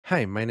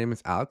Hi, my name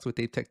is Alex with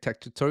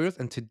Tech Tutorials,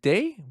 and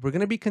today we're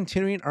going to be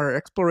continuing our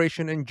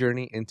exploration and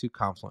journey into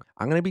Confluence.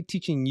 I'm going to be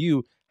teaching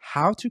you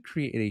how to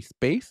create a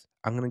space.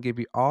 I'm going to give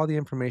you all the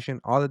information,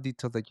 all the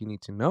details that you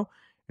need to know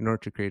in order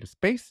to create a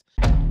space.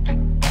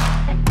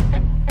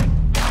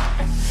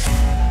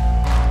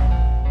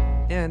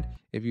 And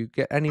if you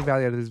get any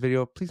value out of this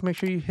video, please make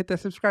sure you hit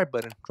that subscribe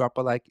button, drop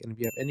a like, and if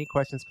you have any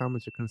questions,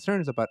 comments, or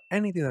concerns about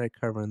anything that I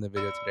cover in the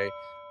video today,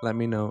 let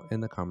me know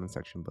in the comment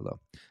section below.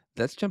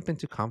 Let's jump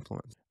into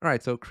Confluence. All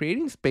right, so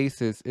creating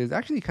spaces is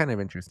actually kind of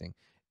interesting.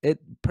 It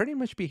pretty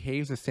much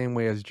behaves the same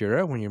way as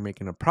Jira when you're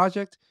making a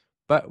project,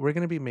 but we're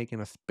going to be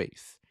making a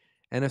space.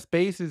 And a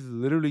space is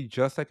literally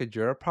just like a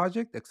Jira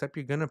project, except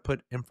you're going to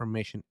put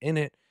information in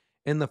it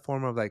in the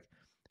form of like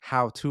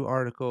how-to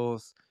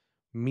articles,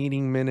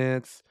 meeting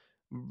minutes,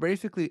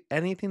 basically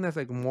anything that's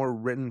like more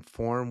written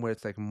form where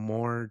it's like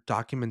more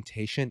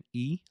documentation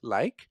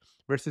like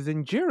versus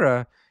in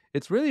Jira,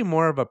 it's really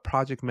more of a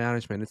project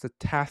management. It's a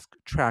task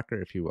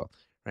tracker, if you will,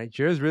 right?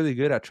 Jira is really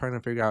good at trying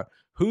to figure out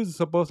who's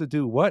supposed to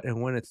do what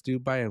and when it's due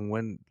by and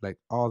when, like,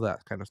 all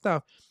that kind of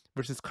stuff.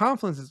 Versus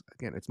Confluence is,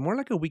 again, it's more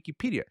like a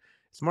Wikipedia.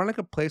 It's more like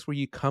a place where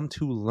you come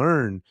to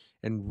learn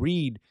and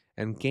read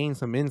and gain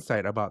some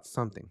insight about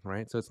something,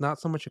 right? So it's not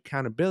so much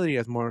accountability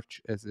as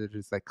as it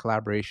is like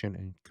collaboration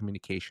and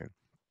communication.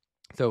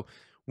 So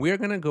we're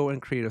going to go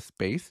and create a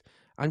space.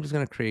 I'm just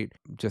going to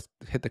just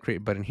hit the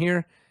create button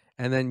here.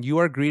 And then you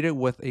are greeted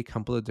with a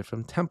couple of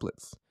different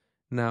templates.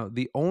 Now,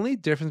 the only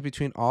difference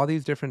between all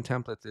these different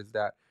templates is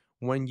that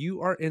when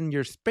you are in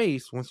your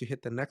space, once you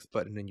hit the next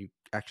button and you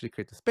actually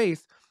create the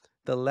space,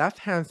 the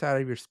left-hand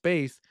side of your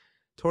space,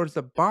 towards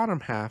the bottom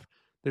half,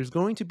 there's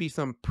going to be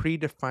some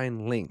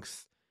predefined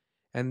links.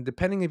 And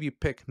depending if you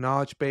pick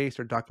knowledge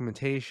base or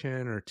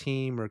documentation or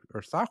team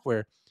or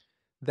software,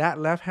 that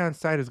left hand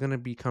side is going to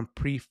become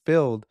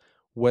pre-filled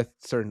with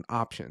certain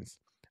options.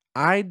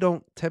 I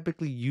don't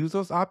typically use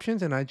those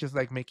options and I just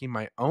like making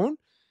my own.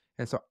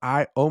 And so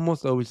I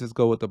almost always just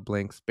go with a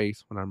blank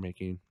space when I'm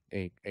making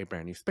a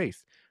brand new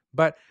space.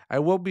 But I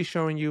will be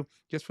showing you,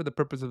 just for the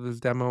purpose of this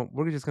demo,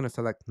 we're just going to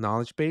select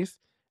knowledge base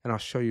and I'll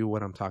show you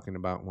what I'm talking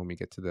about when we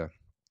get to the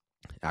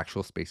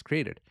actual space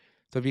created.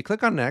 So if you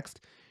click on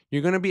next,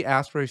 you're going to be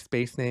asked for a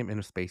space name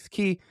and a space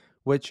key,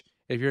 which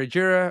if you're a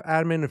Jira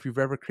admin, if you've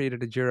ever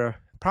created a Jira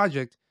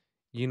project,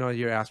 you know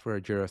you're asked for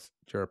a Jira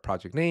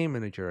project name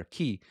and a Jira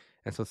key.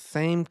 And so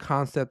same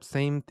concept,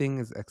 same thing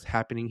is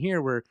happening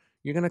here where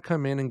you're going to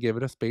come in and give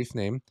it a space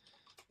name.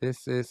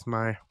 This is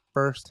my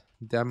first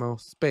demo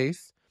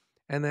space.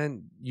 And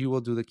then you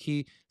will do the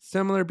key.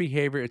 Similar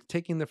behavior. It's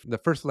taking the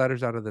first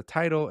letters out of the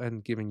title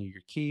and giving you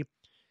your key.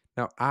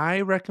 Now,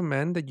 I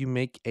recommend that you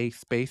make a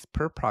space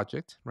per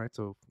project, right?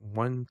 So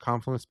one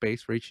Confluence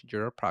space for each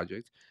Jira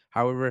project.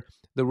 However,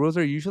 the rules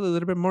are usually a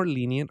little bit more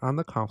lenient on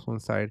the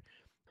Confluence side,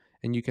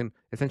 and you can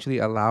essentially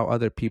allow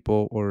other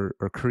people or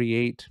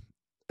create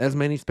as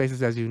many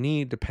spaces as you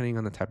need depending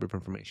on the type of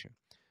information.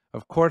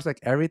 Of course, like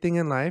everything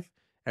in life,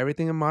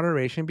 everything in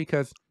moderation,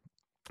 because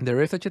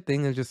there is such a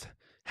thing as just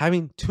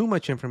having too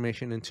much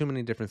information in too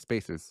many different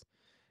spaces.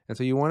 And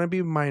so you want to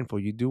be mindful.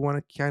 You do want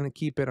to kind of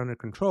keep it under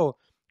control,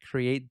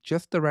 create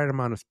just the right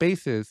amount of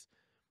spaces.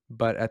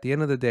 But at the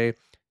end of the day,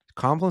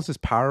 Confluence's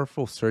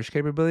powerful search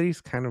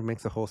capabilities kind of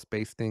makes the whole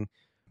space thing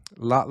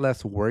a lot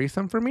less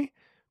worrisome for me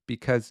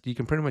because you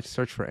can pretty much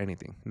search for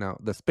anything. Now,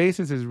 the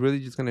spaces is really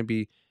just going to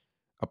be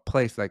a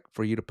place like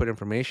for you to put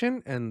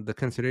information, and the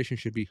consideration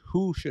should be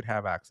who should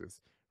have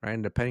access, right?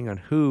 And depending on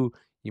who,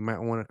 you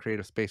might want to create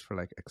a space for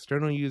like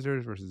external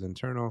users versus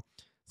internal,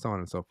 so on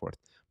and so forth.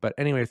 But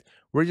anyways,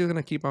 we're just going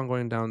to keep on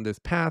going down this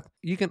path.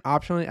 You can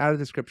optionally add a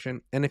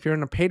description. And if you're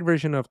in a paid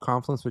version of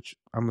Confluence, which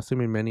I'm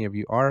assuming many of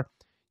you are,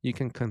 you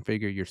can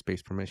configure your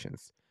space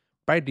permissions.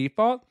 By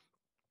default,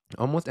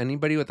 almost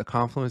anybody with a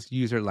Confluence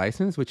user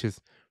license, which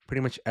is pretty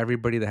much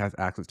everybody that has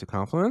access to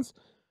Confluence,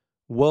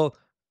 will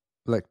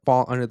like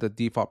fall under the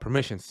default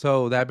permissions.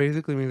 So that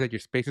basically means that your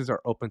spaces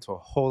are open to a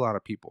whole lot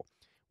of people.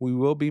 We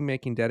will be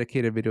making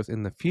dedicated videos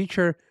in the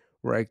future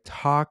where I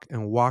talk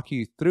and walk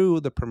you through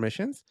the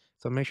permissions.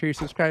 So make sure you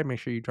subscribe, make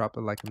sure you drop a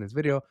like in this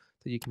video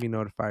so you can be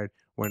notified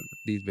when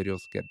these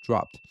videos get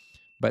dropped.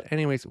 But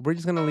anyways, we're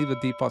just gonna leave the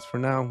defaults for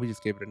now. We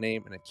just gave it a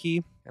name and a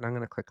key, and I'm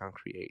gonna click on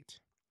create.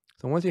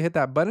 So once you hit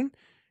that button,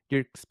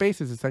 your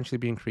space is essentially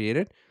being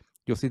created.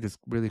 You'll see this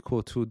really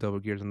cool two double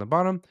gears on the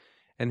bottom.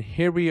 And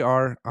here we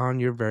are on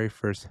your very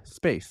first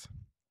space.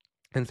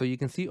 And so you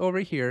can see over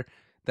here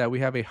that we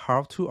have a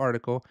how-to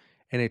article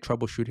and a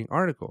troubleshooting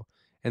article.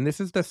 And this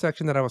is the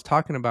section that I was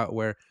talking about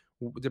where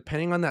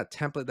depending on that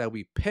template that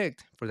we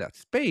picked for that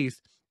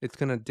space, it's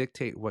going to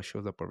dictate what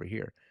shows up over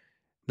here.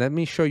 Let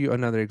me show you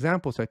another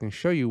example so I can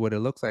show you what it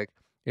looks like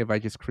if I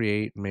just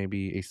create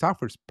maybe a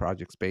software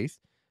project space.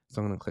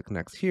 So I'm going to click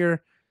next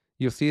here.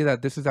 You'll see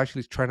that this is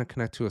actually trying to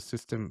connect to a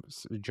system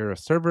Jira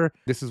server.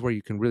 This is where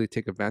you can really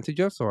take advantage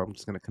of. So I'm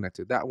just going to connect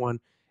to that one.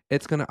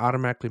 It's going to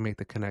automatically make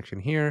the connection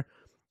here.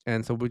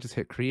 And so we just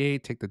hit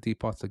create, take the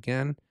defaults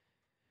again.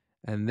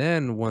 And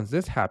then once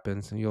this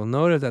happens, you'll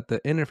notice that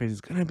the interface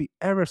is going to be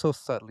ever so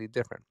subtly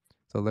different.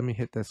 So let me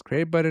hit this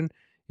create button.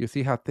 You'll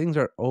see how things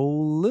are a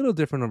little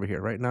different over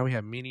here. Right now we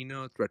have meeting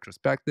notes,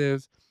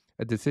 retrospectives,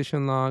 a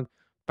decision log,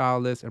 file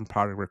list, and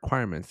product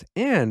requirements.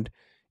 And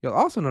you'll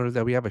also notice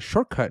that we have a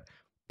shortcut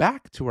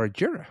back to our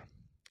Jira.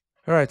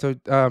 All right,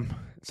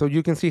 so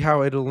you can see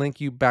how it'll link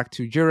you back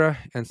to Jira,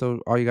 and so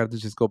all you got to do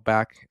is just go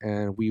back,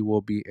 and we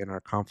will be in our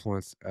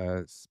Confluence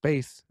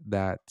space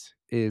that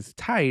is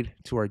tied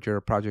to our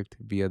Jira project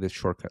via this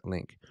shortcut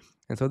link.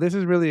 And so this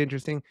is really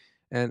interesting,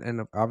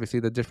 and obviously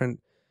the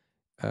different,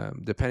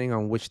 depending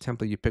on which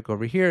template you pick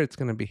over here, it's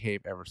going to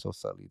behave ever so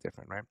slightly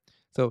different, right?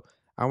 So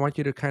I want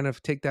you to kind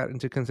of take that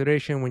into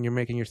consideration when you're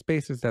making your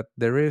spaces, that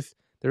there is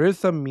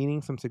some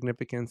meaning, some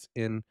significance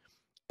in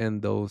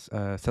those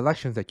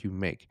selections that you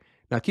make.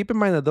 Now, keep in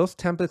mind that those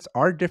templates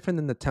are different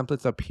than the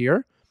templates up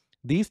here.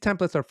 These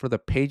templates are for the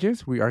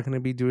pages. We are going to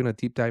be doing a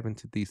deep dive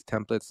into these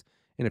templates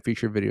in a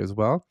future video as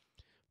well.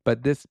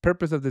 But this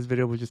purpose of this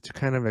video was just to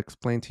kind of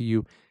explain to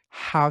you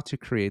how to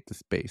create the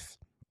space.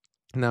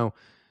 Now,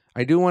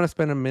 I do want to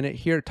spend a minute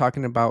here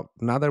talking about,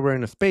 now that we're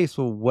in a space,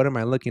 well, what am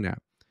I looking at?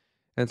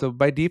 And so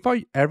by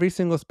default, every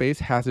single space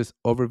has this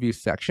overview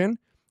section.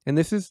 And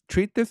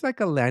treat this like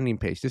a landing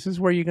page. This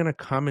is where you're going to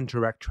come and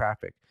direct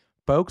traffic.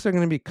 Folks are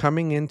going to be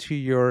coming into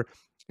your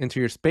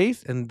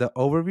space, and the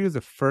overview is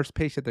the first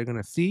page that they're going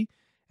to see.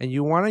 And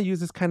you want to use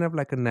this kind of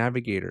like a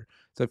navigator.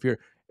 So if your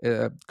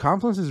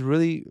Confluence is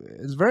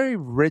very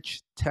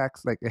rich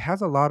text. Like, it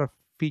has a lot of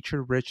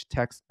feature-rich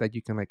text that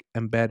you can like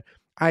embed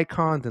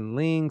icons and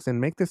links and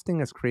make this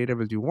thing as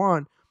creative as you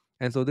want.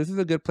 And so this is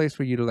a good place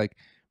for you to like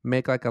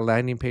make like a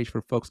landing page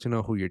for folks to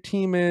know who your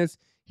team is.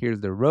 Here's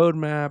the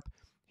roadmap.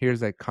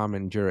 Here's like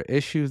common Jira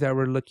issues that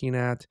we're looking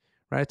at,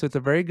 right? So it's a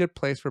very good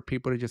place for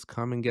people to just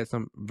come and get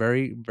some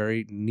very,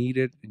 very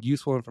needed,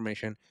 useful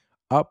information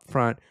up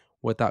front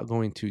without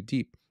going too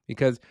deep.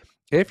 Because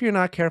if you're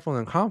not careful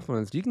in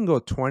Confluence, you can go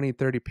 20,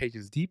 30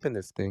 pages deep in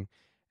this thing,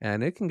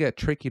 and it can get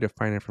tricky to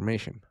find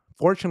information.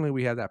 Fortunately,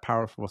 we have that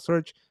powerful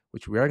search,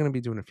 which we are going to be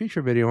doing a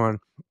future video on,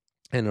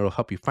 and it'll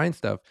help you find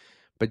stuff.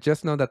 But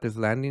just know that this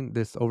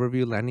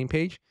overview landing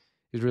page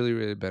is really,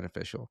 really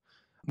beneficial.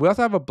 We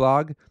also have a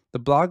blog. The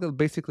blog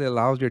basically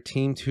allows your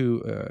team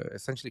to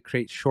essentially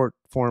create short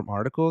form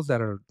articles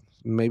that are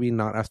maybe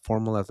not as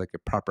formal as like a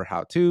proper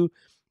how-to,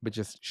 but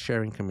just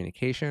sharing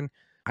communication.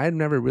 I've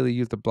never really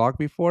used a blog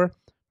before,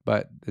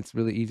 but it's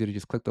really easy to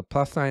just click the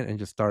plus sign and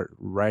just start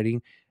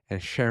writing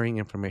and sharing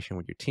information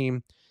with your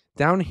team.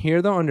 Down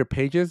here though, under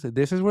pages,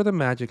 this is where the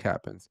magic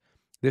happens.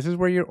 This is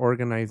where you're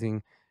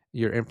organizing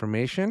your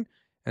information.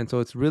 And so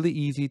it's really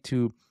easy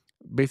to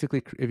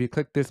basically, if you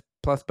click this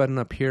plus button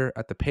up here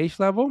at the page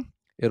level,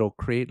 it'll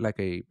create like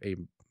a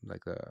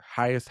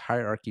highest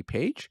hierarchy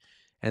page.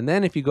 And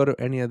then if you go to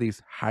any of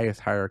these highest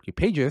hierarchy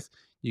pages,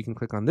 you can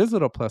click on this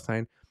little plus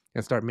sign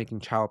and start making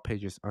child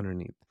pages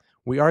underneath.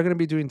 We are going to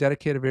be doing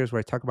dedicated videos where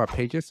I talk about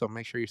pages, so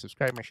make sure you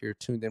subscribe, make sure you're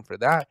tuned in for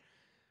that.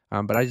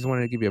 But I just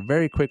wanted to give you a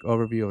very quick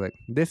overview of like,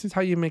 this is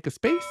how you make a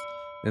space,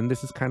 and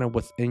this is kind of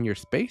what's in your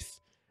space.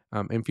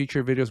 In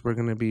future videos, we're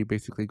going to be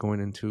basically going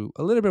into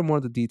a little bit more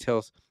of the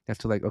details as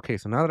to like, okay,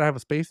 so now that I have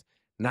a space,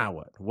 now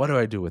what? What do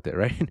I do with it,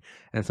 right?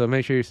 And so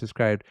make sure you're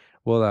subscribed.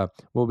 We'll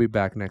be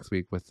back next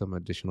week with some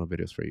additional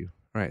videos for you.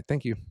 All right,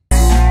 thank you.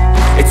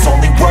 It's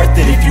only worth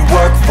it if you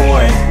work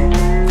for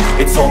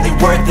it. It's only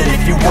worth it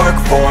if you work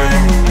for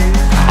it.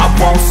 I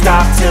won't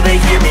stop till they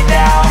hear me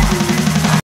now.